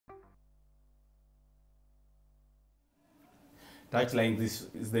Touchline,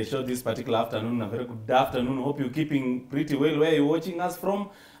 they show this particular afternoon. A very good afternoon. Hope you're keeping pretty well where you're watching us from,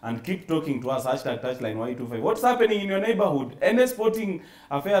 and keep talking to us. Hashtag Touchline Y254. What's happening in your neighborhood? Any sporting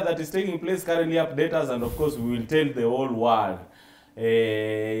affair that is taking place currently, update us, and of course we will tell the whole world.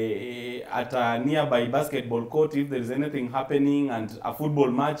 At a nearby basketball court, if there is anything happening, and a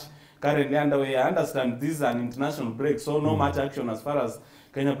football match currently underway. I understand this is an international break, so no much action as far as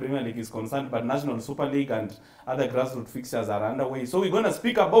Kenya Premier League is concerned, but National Super League and other grassroots fixtures are underway. So we're going to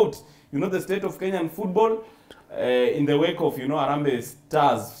speak about, the state of Kenyan football in the wake of, Harambee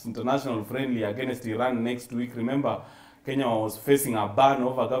Stars international friendly against Iran next week. Remember, Kenya was facing a ban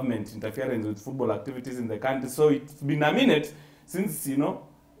over government interference with football activities in the country. So it's been a minute since,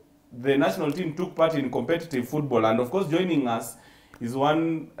 the national team took part in competitive football. And of course, joining us is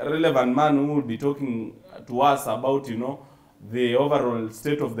one relevant man who will be talking to us about, the overall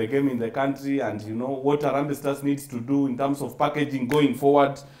state of the game in the country, and what Harambee Stars needs to do in terms of packaging going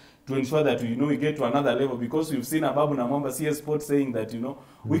forward to ensure that we get to another level, because we've seen Ababu Namwamba CS Sports saying that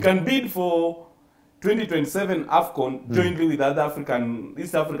we can bid for 2027 AFCON jointly with other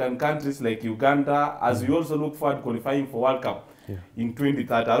East African countries like Uganda, as we also look forward qualifying for World Cup in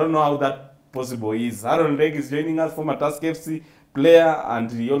 2030. I don't know how that possible is. Ndege is joining us, former Task FC player, and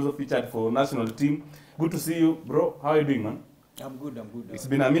he also featured for national team. Good to see you, bro. How are you doing, man? I'm good. It's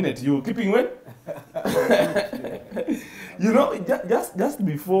been a minute. You keeping well? Just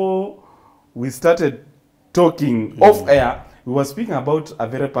before we started talking off air, we were speaking about a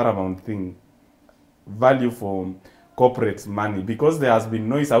very paramount thing: value for corporate money, because there has been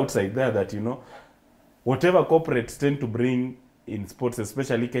noise outside there that whatever corporates tend to bring in sports,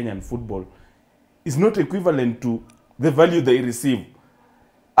 especially Kenyan football, is not equivalent to the value they receive.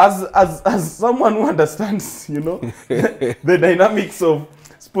 As someone who understands, the dynamics of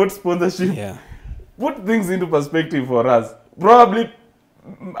sports sponsorship, put things into perspective for us. Probably,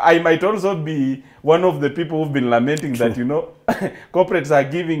 I might also be one of the people who've been lamenting that, corporates are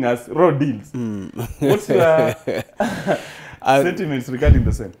giving us raw deals. What's your sentiments regarding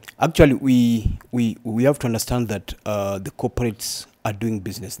the same? Actually, we have to understand that the corporates are doing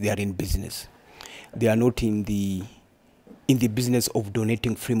business. They are in business. They are not in the business of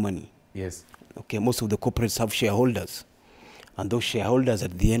donating free money. Yes. Okay, most of the corporates have shareholders, and those shareholders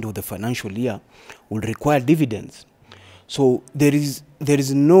at the end of the financial year will require dividends. So there is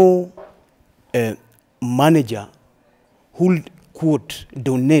no manager who quote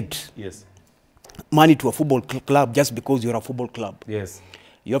donate money to a football club just because you're a football club. Yes.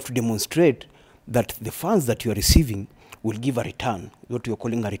 You have to demonstrate that the funds that you are receiving will give a return, what you're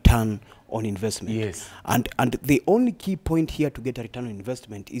calling a return on investment. Yes. And the only key point here to get a return on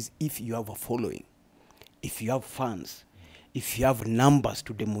investment is if you have a following, if you have funds, if you have numbers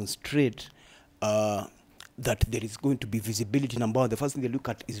to demonstrate that there is going to be visibility. Number one, the first thing they look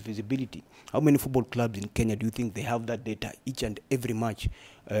at is visibility. How many football clubs in Kenya do you think they have that data? Each and every match,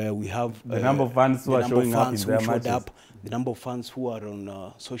 we have the number of fans who are showing up in their matches. The number of fans who are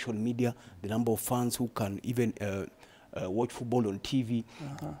on social media, the number of fans who can even watch football on TV.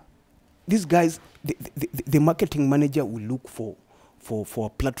 These guys, the marketing manager will look for a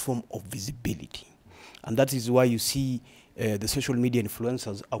platform of visibility. And that is why you see the social media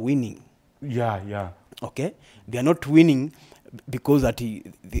influencers are winning. Yeah. Okay? They are not winning because that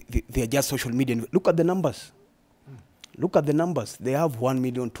they are just social media. Look at the numbers. Look at the numbers. They have 1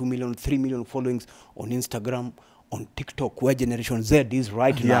 million, 2 million, 3 million followings on Instagram, on TikTok, where Generation Z is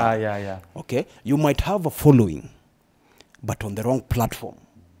right now. Yeah. Okay? You might have a following, but on the wrong platform.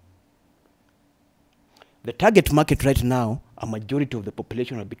 The target market right now, a majority of the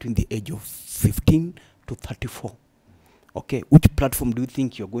population are between the age of 15 to 34. Okay, which platform do you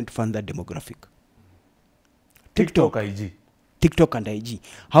think you're going to find that demographic? TikTok, IG. TikTok and IG.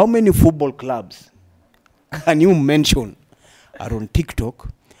 How many football clubs can you mention are on TikTok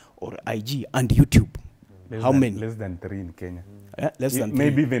or IG and YouTube? How many? Less than 3 in Kenya. Less than 3.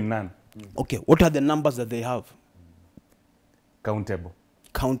 Maybe even none. Okay, what are the numbers that they have? Countable.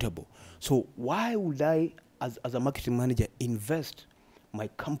 So why would I, as a marketing manager, invest my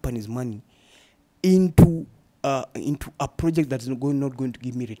company's money into a project that is not going to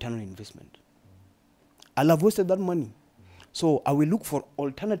give me return on investment? I'll have wasted that money. So I will look for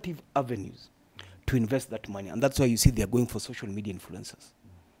alternative avenues to invest that money. And that's why you see they are going for social media influencers.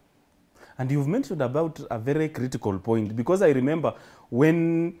 And you've mentioned about a very critical point, because I remember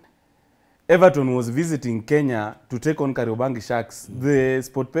when Everton was visiting Kenya to take on Kariobangi Sharks, the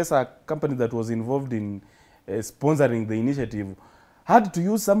SportPesa company that was involved in sponsoring the initiative had to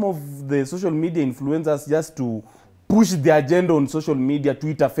use some of the social media influencers just to push the agenda on social media,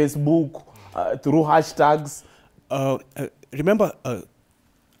 Twitter, Facebook, through hashtags. remember,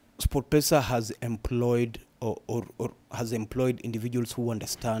 SportPesa has employed or has employed individuals who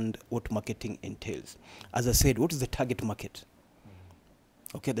understand what marketing entails. As I said, what is the target market?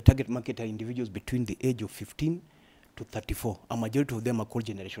 Okay, the target market are individuals between the age of 15 to 34. A majority of them are called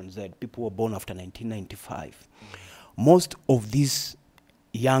Generation Z, people who were born after 1995. Most of these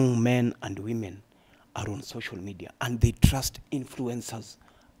young men and women are on social media, and they trust influencers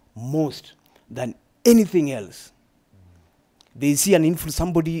most than anything else. They see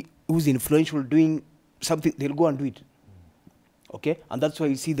somebody who's influential doing something, they'll go and do it. Okay, and that's why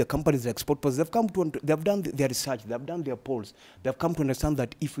you see the companies like SportPesa, they've done their research, they've done their polls, they've come to understand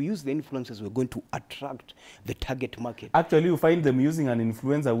that if we use the influencers, we're going to attract the target market. Actually, you find them using an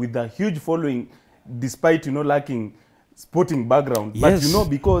influencer with a huge following, despite, you know, lacking sporting background. Yes. But, you know,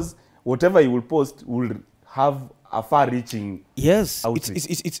 because whatever you will post will have a far-reaching Yes, outreach.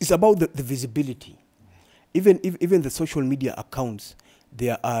 it's about the visibility. Even the social media accounts,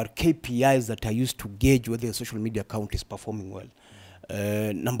 there are KPIs that are used to gauge whether a social media account is performing well.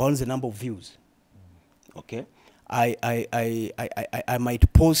 Number one is the number of views. Okay, I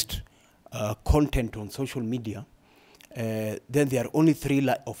might post content on social media, then there are only 3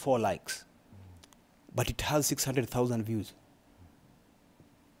 or 4 likes, but it has 600,000 views.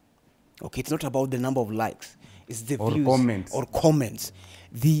 Okay, it's not about the number of likes; it's the views or comments.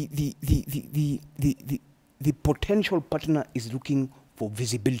 The potential partner is looking for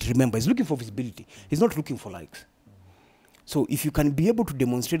visibility. Remember, he's looking for visibility. He's not looking for likes. So if you can be able to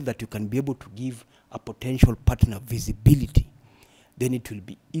demonstrate that you can be able to give a potential partner visibility, then it will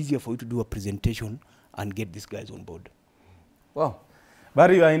be easier for you to do a presentation and get these guys on board. Wow.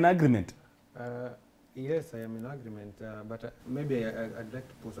 Barry, you are in agreement? Yes, I am in agreement, but maybe I'd like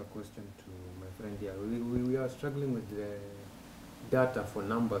to pose a question to my friend here. We are struggling with the data for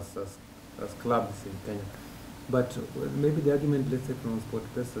numbers as clubs in Kenya. But maybe the argument, let's say from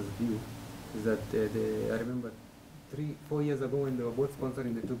SportPesa's view, is that I remember 3-4 years ago when they were both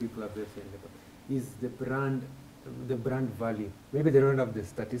sponsoring the 2 big clubs, is the brand value. Maybe they don't have the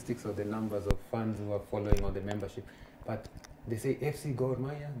statistics or the numbers of fans who are following or the membership, but they say FC Gor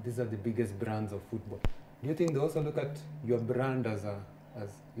Mahia, these are the biggest brands of football. Do you think they also look at your brand as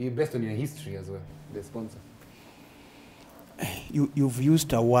based on your history as well, the sponsor? You've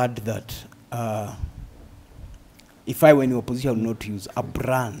used a word that if I were in your position, I would not use a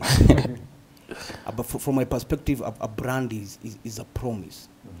brand. But from my perspective, a brand is a promise.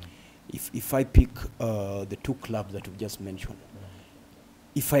 If I pick the 2 clubs that you've just mentioned,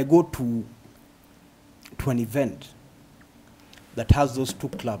 if I go to an event that has those 2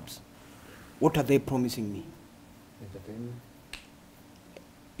 clubs, what are they promising me? Entertainment.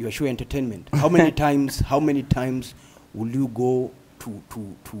 You are sure entertainment? How many times will you go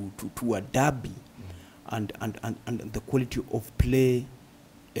to a derby and the quality of play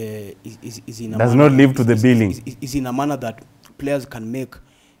is in a does not live to the billing. Is in a manner that players can make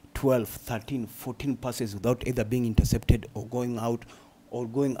 12, 13, 14 passes without either being intercepted or going out or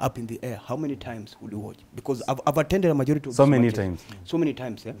going up in the air. How many times will you watch? Because I've attended a majority of so these many matches. times. So many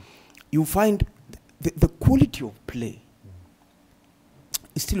times, yeah. You find the quality of play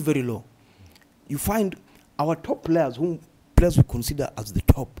is still very low. You find our top players, whom players we consider as the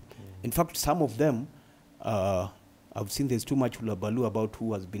top. In fact, some of them, I've seen there's too much hullabaloo about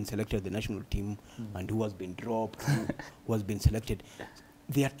who has been selected at the national team and who has been dropped, who has been selected.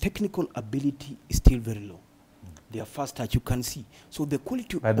 Their technical ability is still very low. Their fast touch, you can see. So the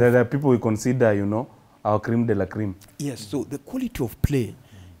quality but there are people we consider, you know, our creme de la creme. Yes, so the quality of play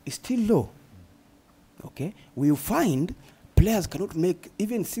is still low. Okay? We find players cannot make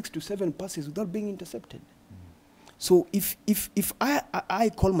even 6 to 7 passes without being intercepted. So if I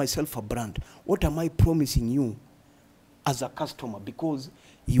call myself a brand, what am I promising you as a customer? Because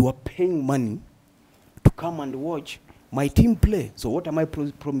you are paying money to come and watch my team play. So what am I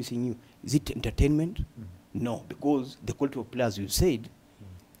promising you? Is it entertainment? No, because the quality of players you said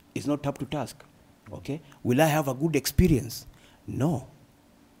is not up to task. Okay? Will I have a good experience? No.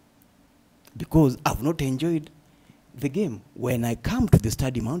 Because I've not enjoyed the game. When I come to the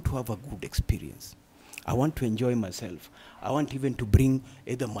stadium, I want to have a good experience. I want to enjoy myself. I want even to bring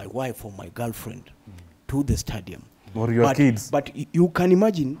either my wife or my girlfriend to the stadium. Or your kids. But you can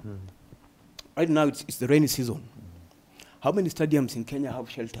imagine, right now it's the rainy season. How many stadiums in Kenya have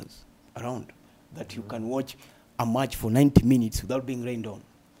shelters around that you can watch a match for 90 minutes without being rained on?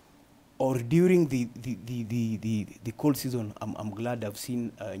 Or during the cold season, I'm glad I've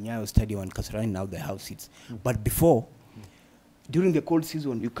seen Nyayo Stadium and Kasarani now they have seats. But before, during the cold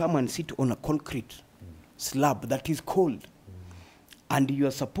season, you come and sit on a concrete slab that is cold. And you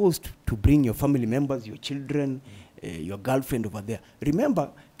are supposed to bring your family members, your children, your girlfriend over there.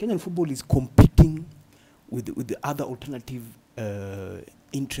 Remember, Kenyan football is competing with the other alternative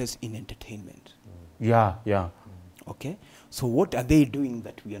interests in entertainment. Yeah, yeah. Okay, so what are they doing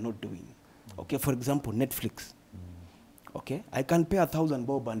that we are not doing? Okay, for example, Netflix. Okay, I can pay 1,000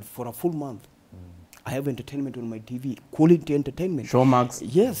 bob and for a full month, I have entertainment on my TV, quality entertainment. Showmax.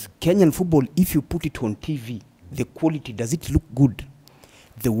 Yes, Kenyan football, if you put it on TV, the quality, does it look good?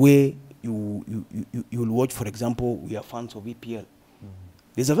 The way you'll watch, for example, we are fans of EPL.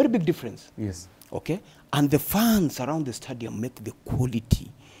 There's a very big difference. Yes. Okay, and the fans around the stadium make the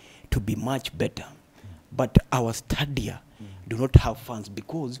quality to be much better. But our stadia do not have fans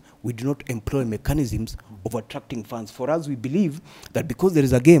because we do not employ mechanisms of attracting fans. For us, we believe that because there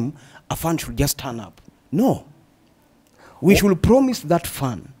is a game, a fan should just turn up. No. We should promise that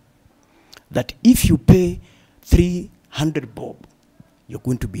fan that if you pay 300 bob, you're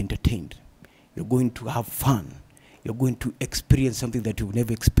going to be entertained. You're going to have fun. You're going to experience something that you've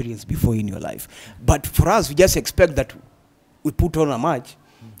never experienced before in your life. But for us, we just expect that we put on a match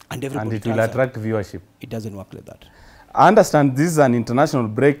and everybody And it will attract viewership. It doesn't work like that. I understand this is an international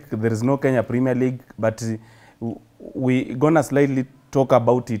break. There is no Kenya Premier League, but we're gonna slightly talk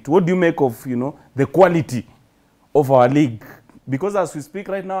about it. What do you make of, you know, the quality of our league? Because as we speak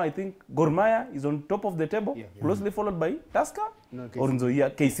right now, I think Gor Mahia is on top of the table, closely followed by Tusker or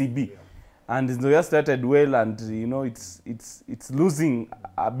Nzoia, KCB. Yeah. And Nzoia started well, and you know it's losing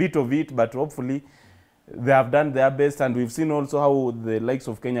a bit of it, but hopefully they have done their best. And we've seen also how the likes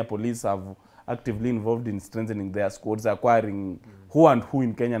of Kenya Police have actively involved in strengthening their squads, acquiring who and who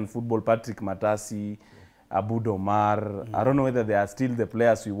in Kenyan football, Patrick Matasi, Abu Domar. I don't know whether they are still the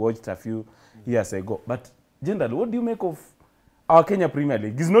players we watched a few years ago. But generally, what do you make of our Kenya Premier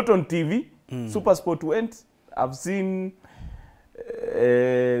League? It's not on TV. Super Sport went. I've seen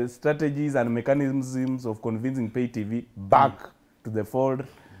strategies and mechanisms of convincing pay TV back to the fold.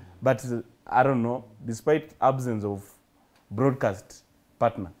 But I don't know, despite absence of broadcast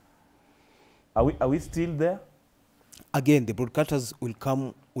partner, are we still there? Again, the broadcasters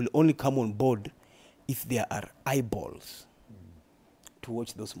will only come on board if there are eyeballs to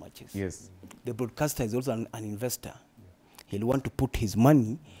watch those matches. Yes. The broadcaster is also an investor. He'll want to put his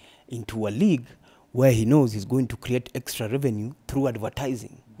money into a league where he knows he's going to create extra revenue through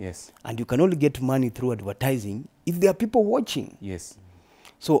advertising. Yes. And you can only get money through advertising if there are people watching. Yes.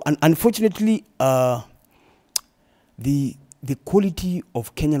 So unfortunately, the quality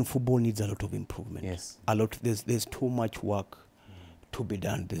of Kenyan football needs a lot of improvement. Yes. A lot. There's too much work to be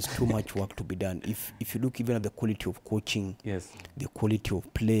done. There's too much work to be done. If you look even at the quality of coaching, yes, the quality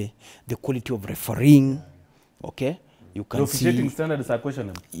of play, the quality of refereeing, okay, you can the see. officiating standards are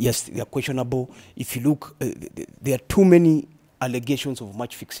questionable. Yes, they are questionable. If you look, there are too many allegations of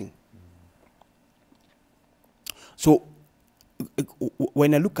match fixing. So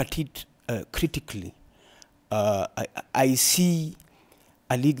when I look at it critically, I see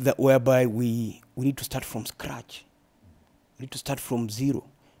a league that whereby we need to start from scratch. We need to start from zero.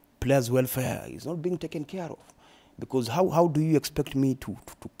 Players' welfare is not being taken care of. Because how do you expect me to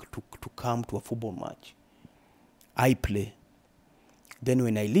come to a football match? I play. Then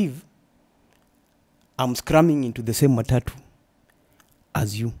when I leave, I'm scramming into the same matatu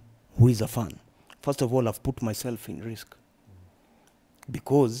as you, who is a fan. First of all, I've put myself in risk.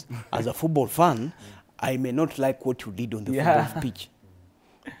 Because as a football fan, I may not like what you did on the football pitch.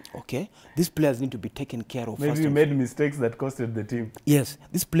 Okay? These players need to be taken care of. Maybe you made mistakes that costed the team. Yes,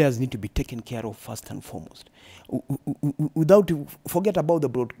 these players need to be taken care of first and foremost. Forget about the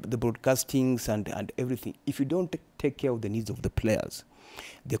broadcastings and everything. If you don't take care of the needs of the players,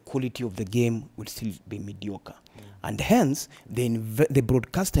 the quality of the game will still be mediocre. And hence, the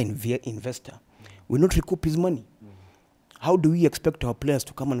broadcaster investor will not recoup his money. How do we expect our players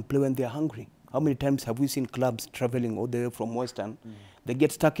to come and play when they are hungry? How many times have we seen clubs traveling all the way from Western? They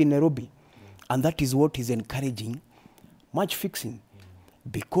get stuck in Nairobi. And that is what is encouraging match fixing.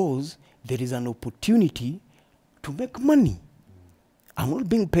 Because there is an opportunity to make money. I'm not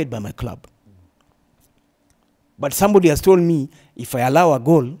being paid by my club. But somebody has told me, if I allow a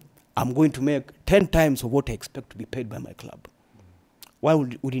goal, I'm going to make 10 times of what I expect to be paid by my club. Why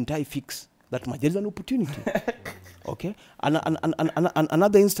wouldn't I fix that much? There's an opportunity. Okay? And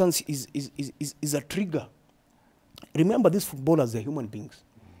another instance is a trigger. Remember, these footballers are human beings.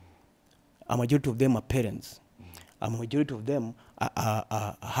 A majority of them are parents. A majority of them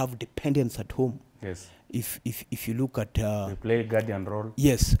have dependents at home. Yes. If you look at... they play guardian role.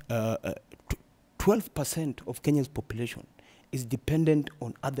 Yes. 12% of Kenya's population is dependent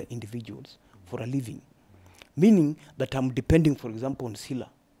on other individuals for a living. Meaning that I'm depending, for example, on Sila,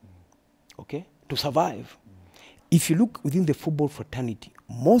 okay, to survive. if you look within the football fraternity,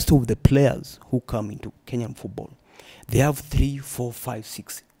 most of the players who come into Kenyan football, they have 3, 4, 5,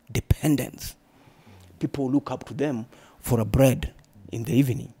 6 dependents. People look up to them for a bread in the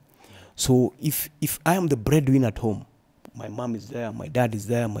evening. So if I am the breadwinner at home, my mom is there, my dad is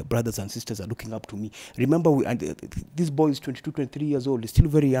there, my brothers and sisters are looking up to me. Remember, this boy is 22, 23 years old, he's still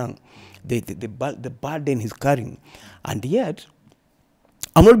very young. The burden he's carrying. And yet,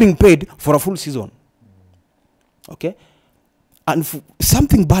 I'm not being paid for a full season. Okay? And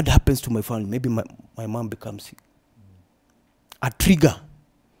something bad happens to my family. Maybe my mom becomes sick. A trigger.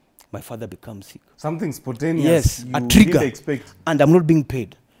 My father becomes sick. Something spontaneous. Yes, you a trigger. didn't expect. And I'm not being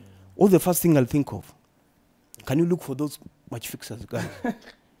paid. What's the first thing I'll think of? Can you look for those match fixers, guys?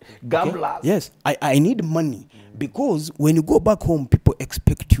 Gamblers. Okay? Yes, I need money. Because when you go back home, people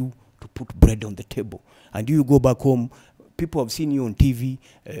expect you to put bread on the table. And you go back home, people have seen you on TV.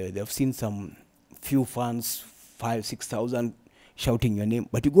 They've seen some few fans, 5,000, 6,000 shouting your name.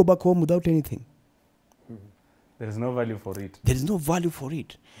 But you go back home without anything. There is no value for it. There is no value for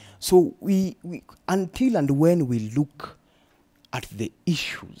it. So we until and when we look at the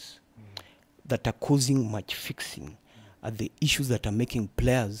issues that are causing match fixing, at the issues that are making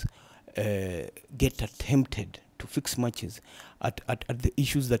players get attempted to fix matches, at the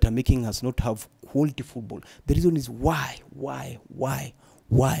issues that are making us not have quality football, the reason is why?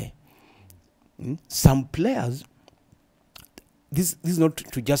 Some players, this is not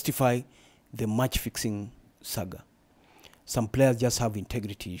to justify the match fixing saga. Some players just have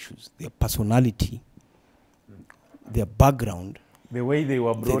integrity issues. Their personality, their background, the way they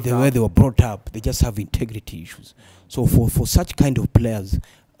were brought the up. way they were brought up, they just have integrity issues. So for such kind of players,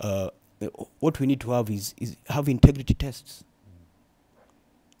 what we need to have is have integrity tests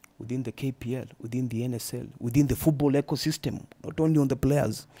within the KPL, within the NSL, within the football ecosystem, not only on the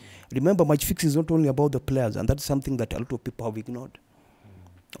players. Remember, match fixing is not only about the players, and that's something that a lot of people have ignored.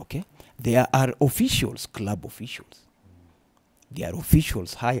 Okay? There are officials, club officials. There are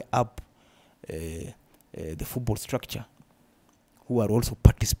officials high up the football structure who are also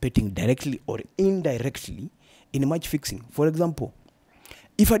participating directly or indirectly in match fixing. For example,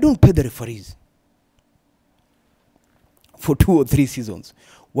 if I don't pay the referees for 2 or 3 seasons,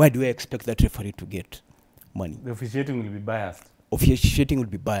 why do I expect that referee to get money? The officiating will be biased. Officiating will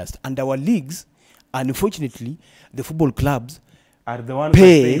be biased. And our leagues, unfortunately, the football clubs are the ones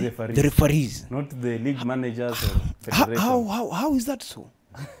pay that pay the referees. Not the league managers or federation. How is that so?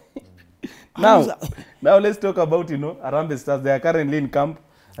 Now let's talk about, Harambee Stars. They are currently in camp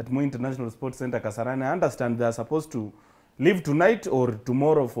at Moi International Sports Center, Kasarani. I understand they are supposed to leave tonight or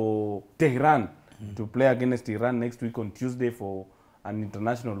tomorrow for Tehran to play against Iran next week on Tuesday for an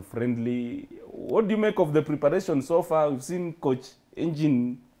international friendly. What do you make of the preparation so far? We've seen Coach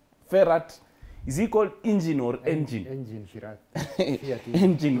Engin Ferrat. Is he called Engin or Engin? Engin Firat.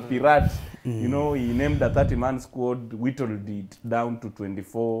 Engin Firat. He named a 30-man squad, whittled it down to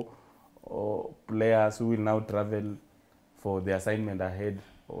 24 players who will now travel for the assignment ahead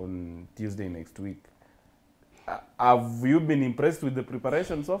on Tuesday next week. Have you been impressed with the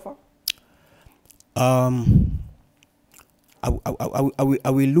preparation so far? I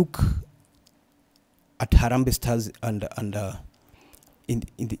will look at Harambee Stars and in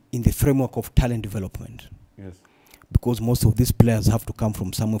the framework of talent development. Yes. Because most of these players have to come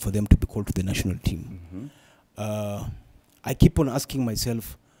from somewhere for them to be called to the national team. I keep on asking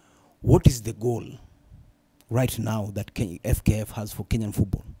myself, what is the goal right now that F.K.F has for Kenyan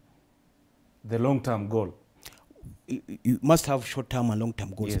football? The long-term goal. You must have short-term and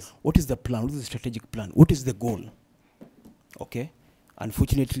long-term goals. Yes. What is the plan? What is the strategic plan? What is the goal? Okay?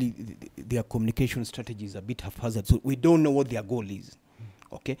 Unfortunately, their communication strategy is a bit haphazard, so we don't know what their goal is.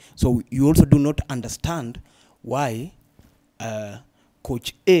 Okay? So you also do not understand why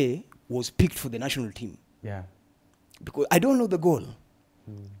Coach A was picked for the national team. Yeah. Because I don't know the goal.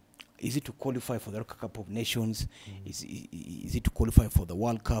 Is it to qualify for the World Cup of Nations? Is it to qualify for the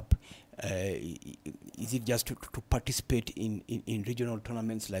World Cup? Is it just to participate in regional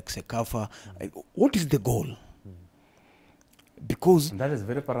tournaments like Sekafa? What is the goal? Because and that is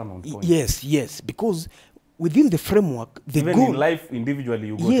very paramount point. Yes, because within the framework, the even goal, in life individually,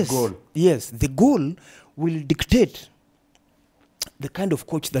 you got goal. Yes, the goal will dictate the kind of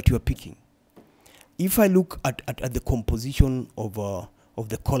coach that you are picking. If I look at the composition of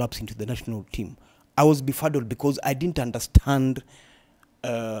the call-ups into the national team, I was befuddled because I didn't understand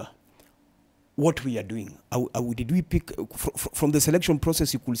what we are doing. Did we pick from the selection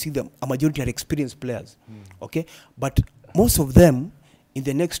process? You could see them. A majority are experienced players, okay, but most of them in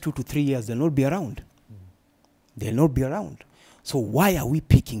the next 2 to 3 years they'll not be around. They'll not be around. So why are we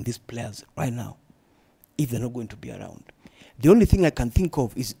picking these players right now? if they're not going to be around. The only thing I can think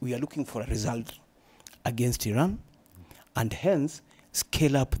of is we are looking for a result against Iran, and hence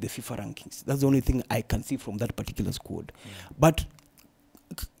scale up the FIFA rankings. That's the only thing I can see from that particular squad. But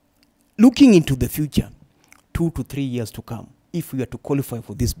looking into the future, 2 to 3 years to come, if we are to qualify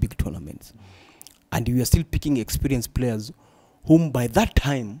for these big tournaments, and we are still picking experienced players whom by that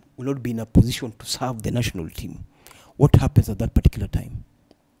time will not be in a position to serve the national team, what happens at that particular time?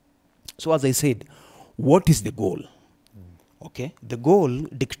 So as I said, what is the goal? Okay, the goal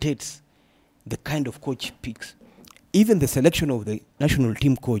dictates the kind of coach picks. Even the selection of the national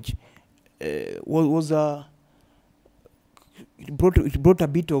team coach it brought a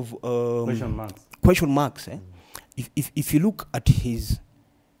bit of question marks. If you look at his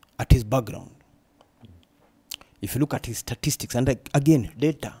background, if you look at his statistics, and again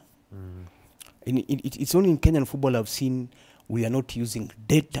data, it's only in Kenyan football I've seen we are not using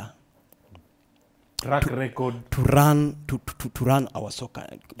data record to run our soccer.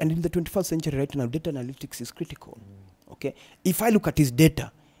 And in the 21st century right now, data analytics is critical. Okay, if I look at his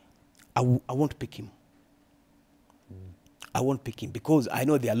data, I won't pick him. I won't pick him because I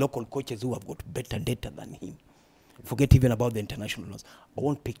know there are local coaches who have got better data than him. Forget even about the international laws. I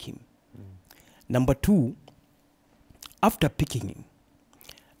won't pick him. Number two, after picking him,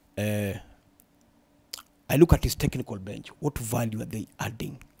 I look at his technical bench. What value are they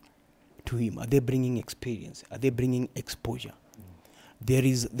adding to him? Are they bringing experience? Are they bringing exposure? There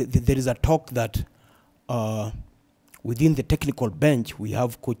is a talk that within the technical bench we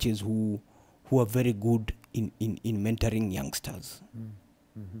have coaches who are very good in mentoring youngsters.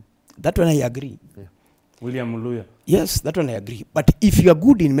 That one I agree. Yeah. William Muluya. Yes, that one I agree. But if you are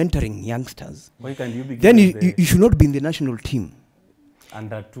good in mentoring youngsters, why can't you be then you should not be in the national team.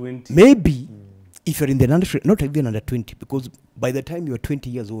 Under 20. Maybe if you're in the national, not even under 20, because by the time you're 20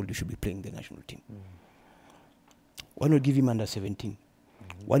 years old, you should be playing the national team. Why not give him under 17?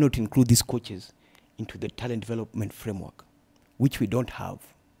 Why not include these coaches into the talent development framework, which we don't have?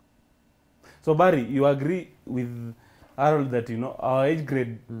 So Barry, you agree with Harold that our age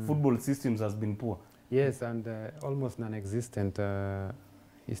grade football systems has been poor? Yes, and almost non-existent.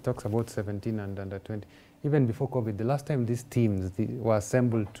 He talks about 17 and under 20. Even before COVID, the last time these teams were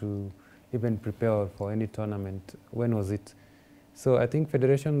assembled to even prepare for any tournament, when was it? So I think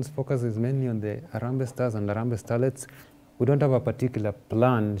Federation's focus is mainly on the Harambee Stars and Harambee Starlets. We don't have a particular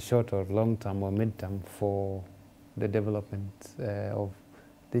plan, short or long-term or mid-term, for the development of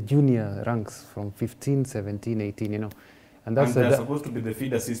the junior ranks from 15, 17, 18, And they're supposed to be the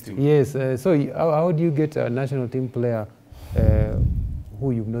feeder system. Yes, so how do you get a national team player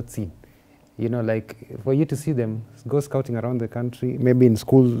who you've not seen? Like for you to see them, go scouting around the country, maybe in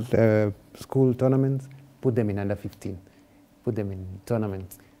school tournaments, put them in under 15, put them in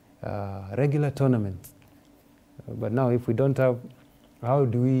tournaments, regular tournaments. But now if we don't have, how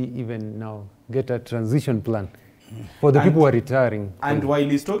do we even now get a transition plan for the people who are retiring? And while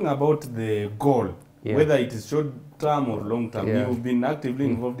he's talking about the goal, whether it is short term or long term, you've been actively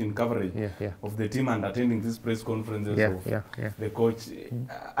involved in coverage of the team and attending these press conferences of the coach.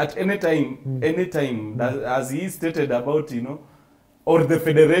 At any time, as he stated about, or the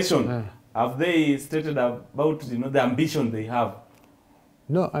federation, have they stated about, the ambition they have?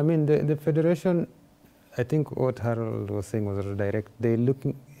 No, I mean, the federation, I think what Harold was saying was direct.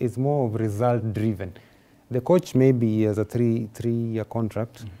 It's more of result driven. The coach maybe has a three-year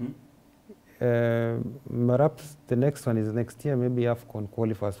contract. Perhaps the next one is next year, maybe AFCON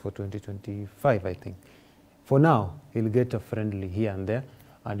qualifies for 2025, I think. For now, he'll get a friendly here and there,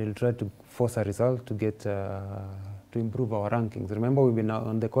 and he'll try to force a result to get to improve our rankings. Remember, we've been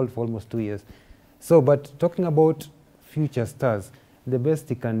on the call for almost 2 years. So, but talking about future stars, the best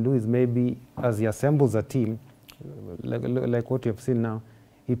he can do is maybe, as he assembles a team, like what you have seen now,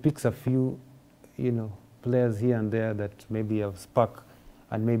 he picks a few, players here and there that maybe have spark,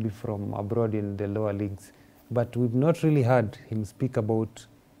 and maybe from abroad in the lower leagues. But we've not really heard him speak about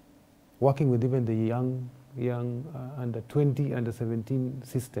working with even the young under 20, under 17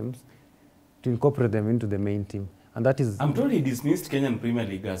 systems to incorporate them into the main team. And that is... I'm told he dismissed Kenyan Premier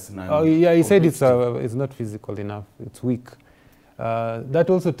League as now. Oh, yeah, he said it's not physical enough, it's weak. That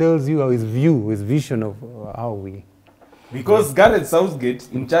also tells you his vision of how we... Because Gareth Southgate,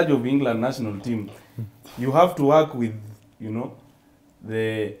 in charge of England national team, you have to work with,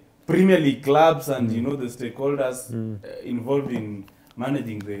 the Premier League clubs and the stakeholders involved in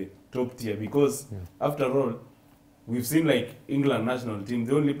managing the top tier, because after all, we've seen like England national team,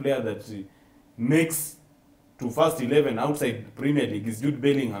 the only player that makes to first 11 outside Premier League is Jude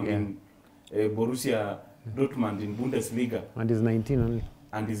Bellingham in Borussia Dortmund in Bundesliga. And he's 19 only.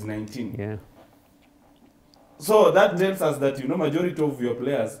 And he's 19. Yeah. So that tells us that, you know, majority of your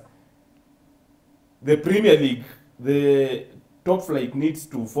players, the Premier League, the top flight needs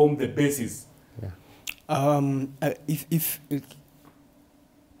to form the basis. If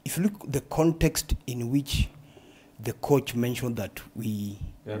you look at the context in which the coach mentioned that we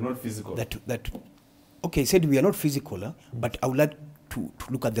They are not physical. Okay, he said we are not physical, but I would like to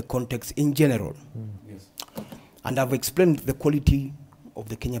look at the context in general. Yes. And I've explained the quality of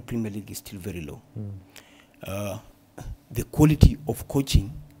the Kenya Premier League is still very low. The quality of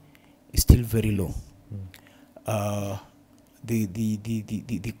coaching is still very low.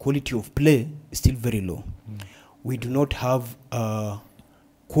 The quality of play is still very low. We do not have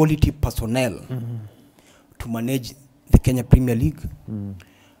quality personnel to manage the Kenya Premier League,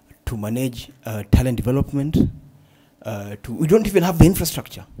 to manage talent development. We don't even have the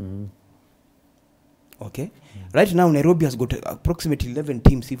infrastructure. Okay? Right now, Nairobi has got approximately 11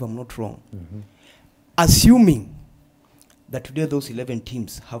 teams, if I'm not wrong. Assuming that today those 11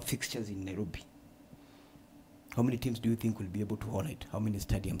 teams have fixtures in Nairobi, how many teams do you think will be able to hold it? How many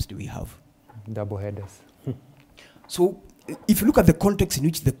stadiums do we have? Double headers. So, if you look at the context in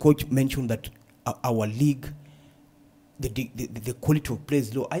which the coach mentioned that our league, the quality of play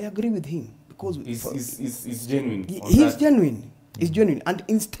is low, I agree with him. Because it's genuine. He's genuine. He's genuine. And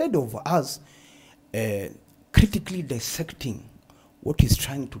instead of us critically dissecting what he's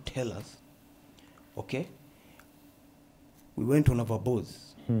trying to tell us, okay, we went on our bows.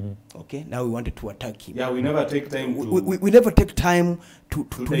 Okay, now we wanted to attack him. Yeah, we never take time to... We never take time to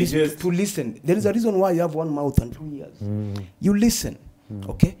digest. listen. There is a reason why you have one mouth and 2 ears. You listen,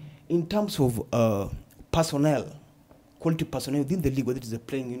 okay? In terms of personnel, quality personnel within the league, whether it is a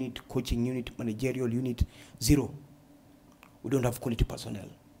playing unit, coaching unit, managerial unit, zero. We don't have quality personnel.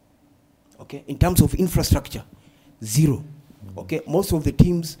 Okay? In terms of infrastructure, zero. Okay? Most of the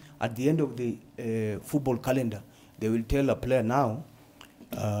teams at the end of the football calendar, they will tell a player now,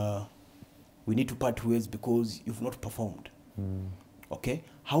 we need to part ways because you've not performed. Okay?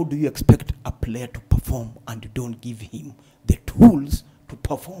 How do you expect a player to perform and you don't give him the tools to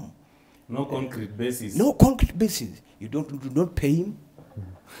perform? No concrete basis. No concrete basis. You do not pay him.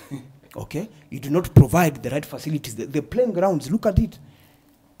 Okay? You do not provide the right facilities. The playing grounds, look at it.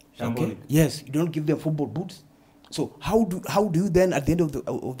 Okay? Yes, you don't give them football boots. So how do you then at the end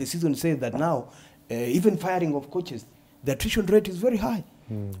of the season say that now even firing of coaches, the attrition rate is very high.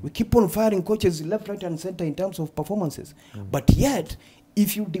 We keep on firing coaches left, right, and center in terms of performances. But yet,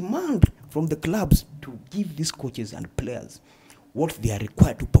 if you demand from the clubs to give these coaches and players what they are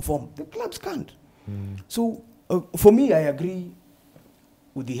required to perform, the clubs can't. So, for me, I agree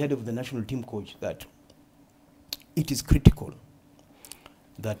with the head of the national team coach that it is critical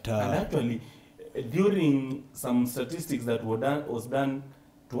that... and actually, during some statistics that was done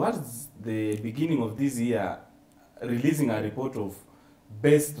towards the beginning of this year, releasing a report of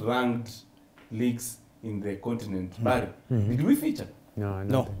best ranked leagues in the continent. Barry, did we feature?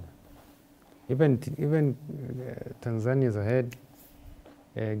 No. Even Tanzania is ahead.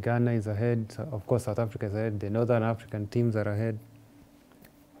 Ghana is ahead. So of course, South Africa is ahead. The Northern African teams are ahead.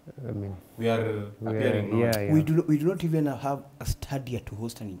 I mean, we are appearing. Yeah. We do not even have a stadia to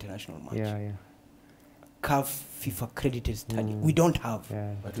host an international match. Yeah. C.A.F. FIFA accredited stadia. We don't have.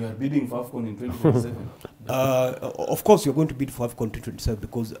 Yeah. But we are bidding for AFCON in 2027. Of course, you're going to bid for AFCON 2027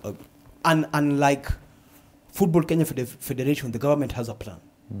 because, unlike Football Kenya Federation, the government has a plan.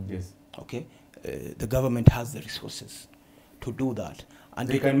 Yes. Okay, the government has the resources to do that, and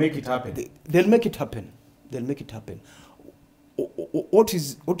they can make it happen. They'll make it happen. They'll make it happen. What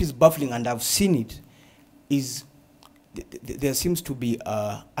is baffling, and I've seen it, is there seems to be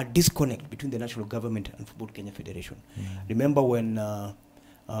a disconnect between the national government and Football Kenya Federation. Remember when the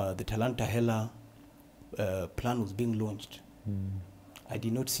Talanta Hela plan was being launched, I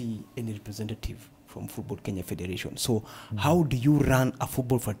did not see any representative from Football Kenya Federation. So how do you run a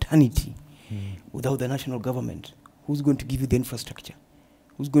football fraternity without the national government? Who's going to give you the infrastructure?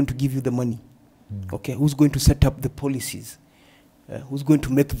 Who's going to give you the money? Okay, who's going to set up the policies? Who's going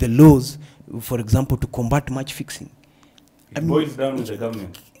to make the laws, for example, to combat match fixing? It boils down to the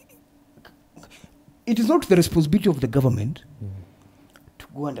government. It is not the responsibility of the government to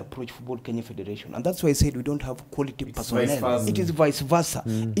go and approach Football Kenya Federation. And that's why I said we don't have quality personnel. It is vice versa.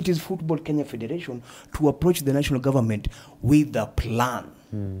 It is Football Kenya Federation to approach the national government with a plan.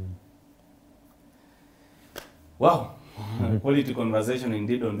 Wow. Quality conversation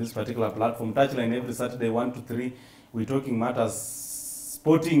indeed on this particular platform. Touchline every Saturday, 1 to 3. We're talking matters,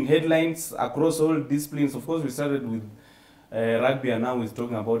 sporting headlines across all disciplines. Of course, we started with rugby, and now we're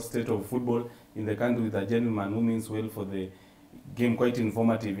talking about state of football in the country with a gentleman who means well for the game quite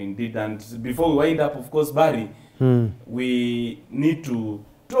informative indeed. And before we wind up, of course, Barry, we need to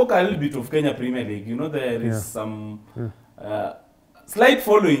talk a little bit of Kenya Premier League. You know, there is some slight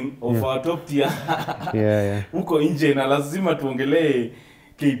following of our top tier huko nje, na lazima tuongelee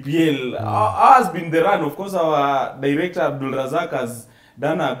KPL. Has been the run. Of course, our director Abdul Razak has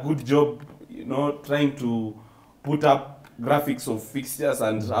done a good job, you know, trying to put up graphics of fixtures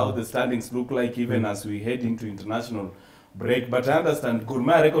and how the standings look like even as we head into international break. But I understand Gor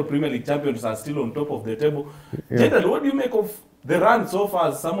Mahia record Premier League champions are still on top of the table. Generally, what do you make of the run so far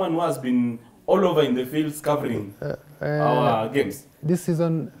as someone who has been all over in the fields covering our games? This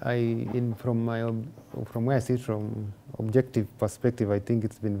season, from where I see it from objective perspective, I think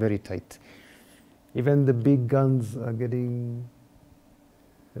it's been very tight. Even the big guns are getting,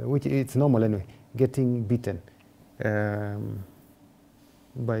 which it's normal anyway, getting beaten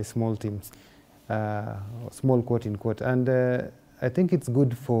by small teams, small quote in quote. And I think it's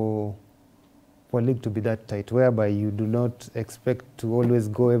good for a league to be that tight, whereby you do not expect to always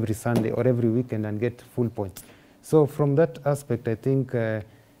go every Sunday or every weekend and get full points. So from that aspect, I think there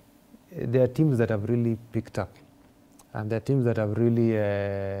are teams that have really picked up, and there are teams that have really,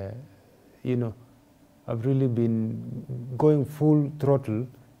 have really been going full throttle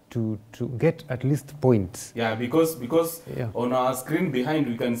to get at least points. Yeah, because on our screen behind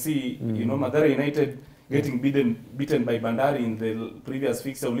we can see, you know, Mathare United getting beaten by Bandari in the previous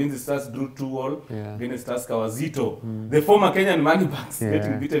fixture. Ulinzi Stars drew 2-2 against Tusker. Wazito, the former Kenyan Moneybags,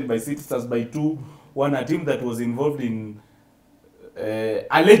 getting beaten by City Stars by 2-1. A team that was involved in,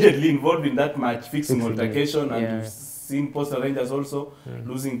 allegedly involved in that match fixing altercation, and we've seen Postal Rangers also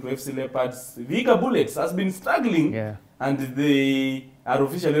losing to FC Leopards. Vihiga Bullets has been struggling, and they are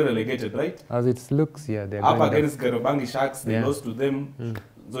officially relegated, right? As it looks, they're up against Garobangi Sharks. They lost to them.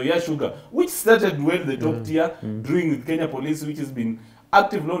 Zoya Sugar, which started well the top tier, drawing with Kenya Police, which has been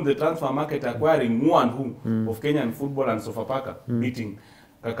active on the transfer market, acquiring Who of Kenyan football, and Sofapaka beating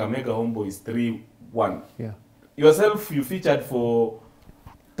Kakamega Homeboys 3-1. Yourself, you featured for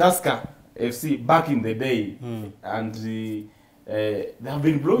Tusker FC back in the day, and they have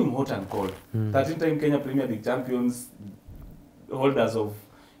been blowing hot and cold. 13-time Kenya Premier League champions, holders of,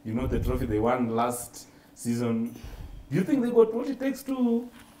 you know, the trophy they won last season. Do you think they got what it takes to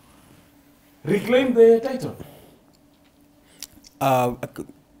reclaim the title?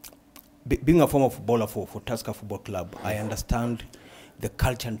 Being a former footballer for Tusker Football Club, I understand the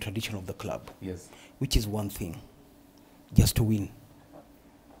culture and tradition of the club. Yes. Which is one thing, just to win.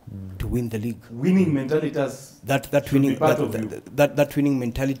 To win the league. Winning mentality that winning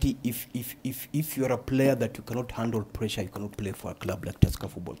mentality, if you're a player that you cannot handle pressure, you cannot play for a club like Tusker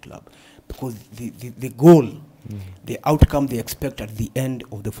Football Club. Because the goal, the outcome they expect at the end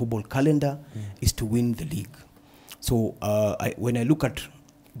of the football calendar is to win the league. So when I look at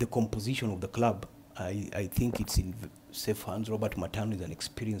the composition of the club, I think it's in safe hands. Robert Matano is an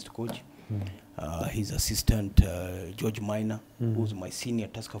experienced coach. His assistant, George Minor, who was my senior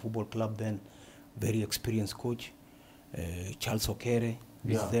Tusker Football Club then, very experienced coach. Charles Okere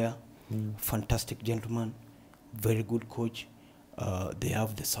is there, fantastic gentleman, very good coach. They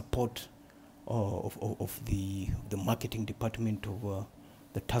have the support of the marketing department of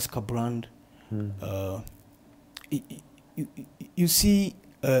the Tusker brand. You see,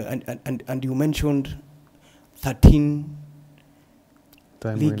 and you mentioned 13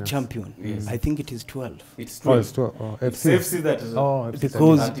 league winners. Champion. Yes. I think it is 12. It's 12. Oh, it's 12. Oh, FC that is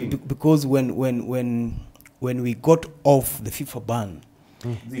because when we got off the FIFA ban,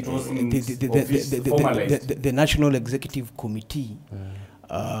 it was the National Executive Committee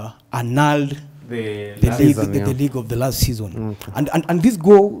annulled the league of the last season. And this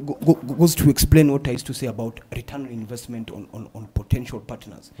goes to explain what I used to say about return on investment on potential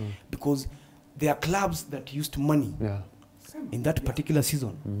partners. Because there are clubs that used money in that particular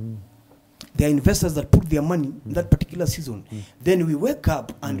season. There are investors that put their money in that particular season. Then we wake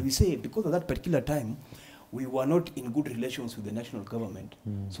up and we say, because of that particular time, we were not in good relations with the national government,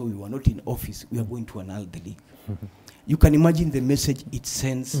 so we were not in office, we are going to annul the league. You can imagine the message it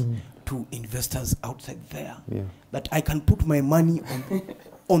sends to investors outside there, that I can put my money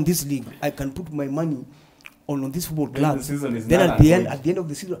on this league, I can put my money on this football club. Then at the end of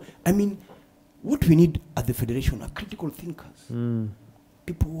the season, I mean, what we need at the federation are critical thinkers,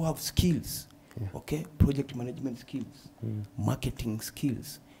 people who have skills, okay, project management skills, marketing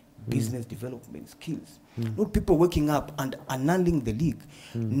skills, business development skills. Not people waking up and annulling the league,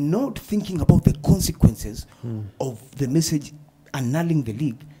 not thinking about the consequences of the message annulling the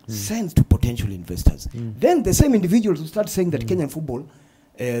league sends to potential investors. Then the same individuals will start saying that Kenyan football,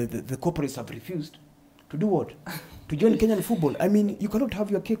 the corporates have refused To do what? To join Kenyan football. I mean, you cannot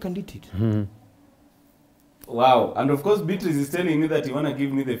have your cake and eat it. Wow. And of course, Beatrice is telling me that you want to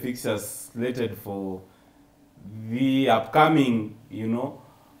give me the fixtures slated for the upcoming, you know,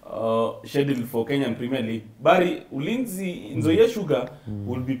 schedule for Kenyan Premier League. Barry, Ulinzi, Nzoia Sugar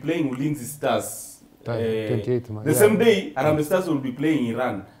will be playing Ulinzi Stars. 28th, the same day, Harambee Stars will be playing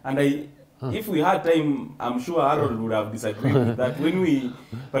Iran. And if we had time, I'm sure Harold would have disagreed with that. When we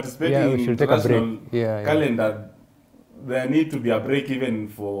participate in international calendar, there need to be a break even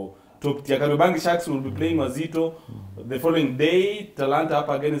for top tier. Kariobangi Sharks will be playing Wazito. The following day, Talanta up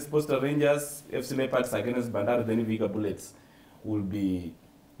against Posta Rangers, FC Leopards against Bandari, then Viga Bullets will be,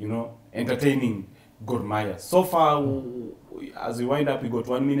 you know, entertaining Gor Mahia. So far, as we wind up, we got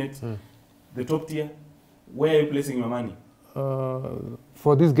 1 minute. The top tier, where are you placing your money?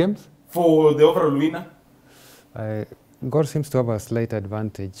 For these games? For the overall winner? Gor seems to have a slight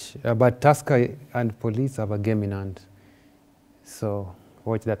advantage, but Tusker and Police have a game in hand. So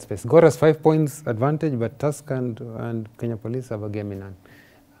watch that space. Gor has 5 points advantage, but Tusker and Kenya Police have a game in hand.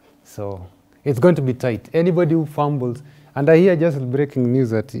 So it's going to be tight. Anybody who fumbles, and I hear just breaking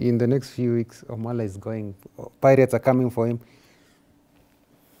news that in the next few weeks, Omala is going, Pirates are coming for him.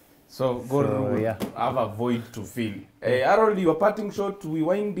 So Gor will have a void to fill. Harold, your parting shot, we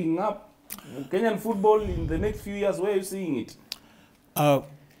winding up. Kenyan football in the next few years, where are you seeing it?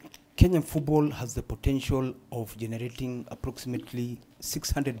 Kenyan football has the potential of generating approximately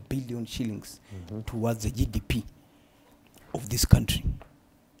 600 billion shillings towards the GDP of this country.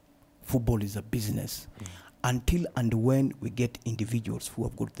 Football is a business. Until and when we get individuals who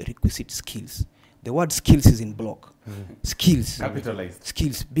have got the requisite skills. The word skills is in block. Skills. Capitalized.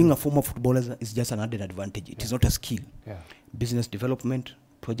 Skills. Being a former footballer is just an added advantage. It is not a skill. Business development,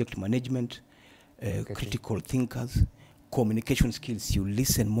 project management, critical thinkers, communication skills. You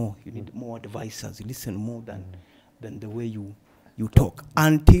listen more. You need more advisors. You listen more than the way you talk.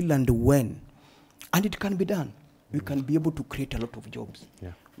 Until and when. And it can be done. We can be able to create a lot of jobs.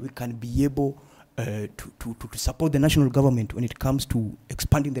 We can be able to support the national government when it comes to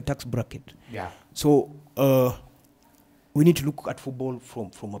expanding the tax bracket. So we need to look at football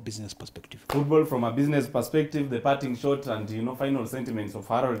from a business perspective. Football from a business perspective, the parting shot and, you know, final sentiments of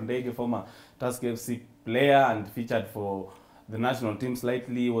Harold Ndege, former Tusker FC player and featured for the national team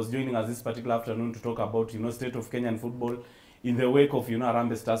slightly, was joining us this particular afternoon to talk about, you know, state of Kenyan football in the wake of, you know,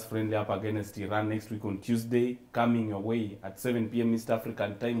 Harambee Stars friendly up against Iran next week on Tuesday, coming your way at 7 p.m. East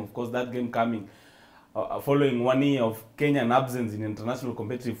African time. Of course, that game coming following 1 year of Kenyan absence in international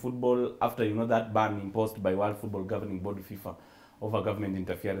competitive football after, you know, that ban imposed by World Football Governing Body FIFA over government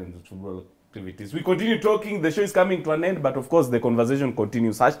interference with football activities. We continue talking. The show is coming to an end, but of course the conversation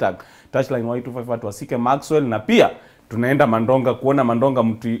continues. Hashtag touchline Y254 tuwasike Maxwell, na pia tunaenda Mandonga kuona Mandonga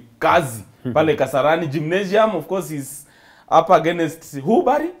mtu kazi pale Kasarani Gymnasium. Of course is up against who,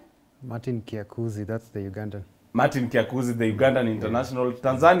 Barry? Martin Kiakuzi, that's the Ugandan. Martin Kiakuzi, the Ugandan international.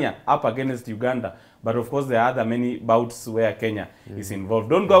 Tanzania up against Uganda. But of course, there are other many bouts where Kenya is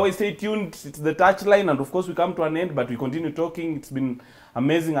involved. Don't go away, stay tuned. It's the touchline, and of course, we come to an end, but we continue talking. It's been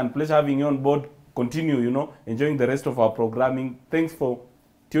amazing and pleasure having you on board. Continue, you know, enjoying the rest of our programming. Thanks for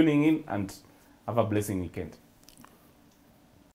tuning in, and have a blessing weekend.